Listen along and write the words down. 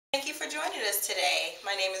joining us today.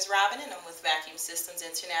 My name is Robin and I'm with Vacuum Systems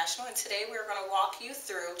International, and today we're going to walk you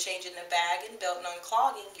through changing the bag and belt and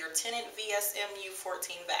unclogging your Tennant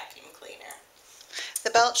VSMU14 vacuum cleaner. The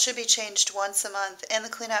belt should be changed once a month and the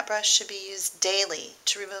cleanout brush should be used daily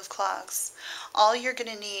to remove clogs. All you're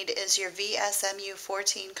going to need is your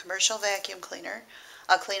VSMU14 commercial vacuum cleaner,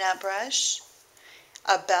 a cleanout brush,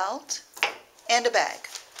 a belt, and a bag.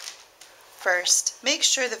 First, make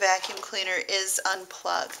sure the vacuum cleaner is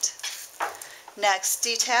unplugged. Next,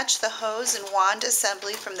 detach the hose and wand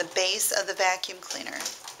assembly from the base of the vacuum cleaner.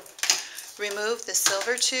 Remove the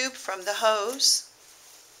silver tube from the hose.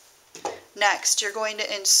 Next, you're going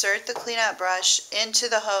to insert the cleanout brush into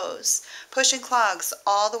the hose, pushing clogs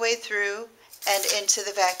all the way through and into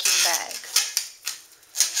the vacuum bag.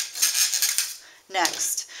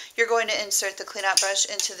 Next, you're going to insert the cleanout brush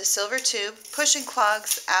into the silver tube, pushing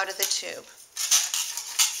clogs out of the tube.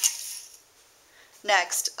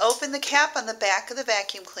 Next, open the cap on the back of the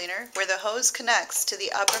vacuum cleaner where the hose connects to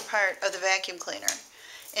the upper part of the vacuum cleaner.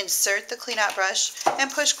 Insert the cleanout brush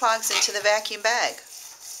and push clogs into the vacuum bag.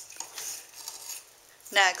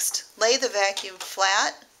 Next, lay the vacuum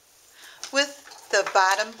flat with the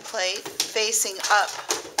bottom plate facing up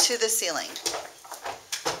to the ceiling.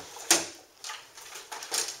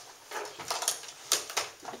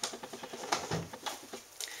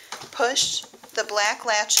 Push the black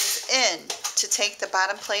latches in to take the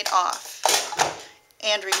bottom plate off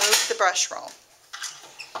and remove the brush roll.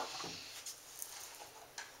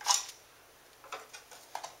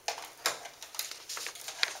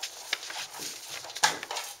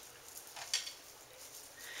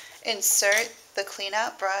 Insert the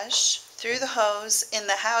cleanout brush through the hose in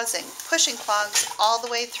the housing, pushing clogs all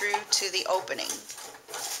the way through to the opening.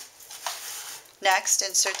 Next,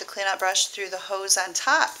 insert the cleanout brush through the hose on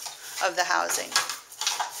top of the housing.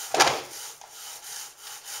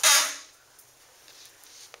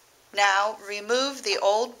 Now, remove the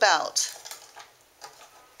old belt.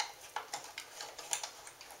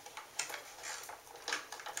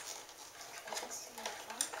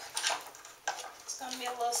 It's going to be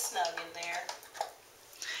a little snug in there.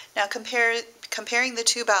 Now comparing the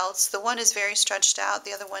two belts, the one is very stretched out,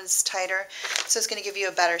 the other one's tighter, so it's going to give you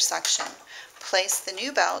a better suction. Place the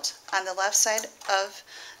new belt on the left side of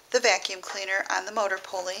the vacuum cleaner on the motor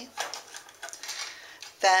pulley.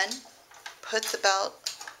 Then put the belt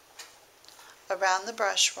around the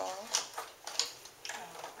brush roll.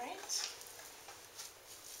 Alright.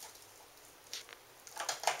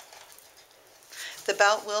 The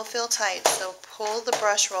belt will feel tight, so pull the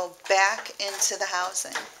brush roll back into the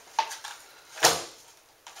housing.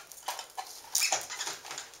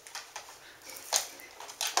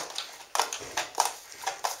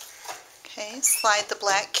 Okay, slide the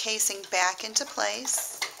black casing back into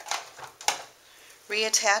place.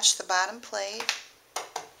 Reattach the bottom plate.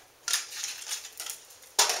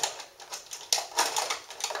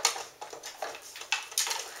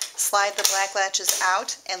 Slide the black latches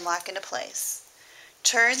out and lock into place.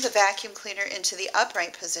 Turn the vacuum cleaner into the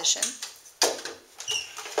upright position.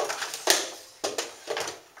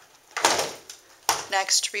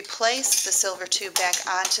 Next, replace the silver tube back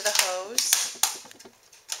onto the hose.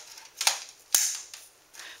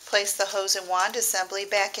 Place the hose and wand assembly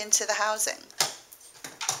back into the housing.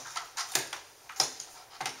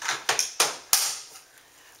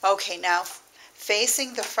 Okay, now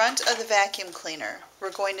facing the front of the vacuum cleaner,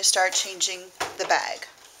 we're going to start changing the bag.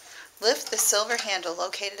 Lift the silver handle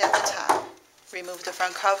located at the top. Remove the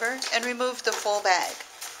front cover and remove the full bag.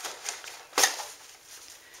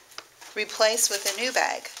 Replace with a new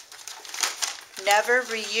bag. Never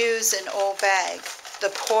reuse an old bag. The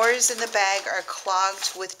pores in the bag are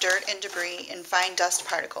clogged with dirt and debris and fine dust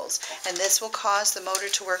particles, and this will cause the motor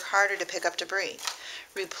to work harder to pick up debris.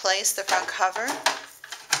 Replace the front cover.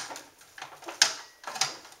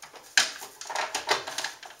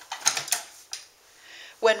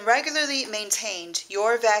 When regularly maintained,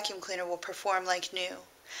 your vacuum cleaner will perform like new.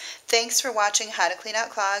 Thanks for watching how to clean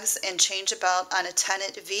out clogs and change a belt on a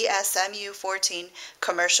Tennant VSMU14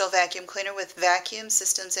 commercial vacuum cleaner with Vacuum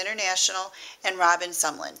Systems International and Robin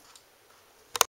Sumlin.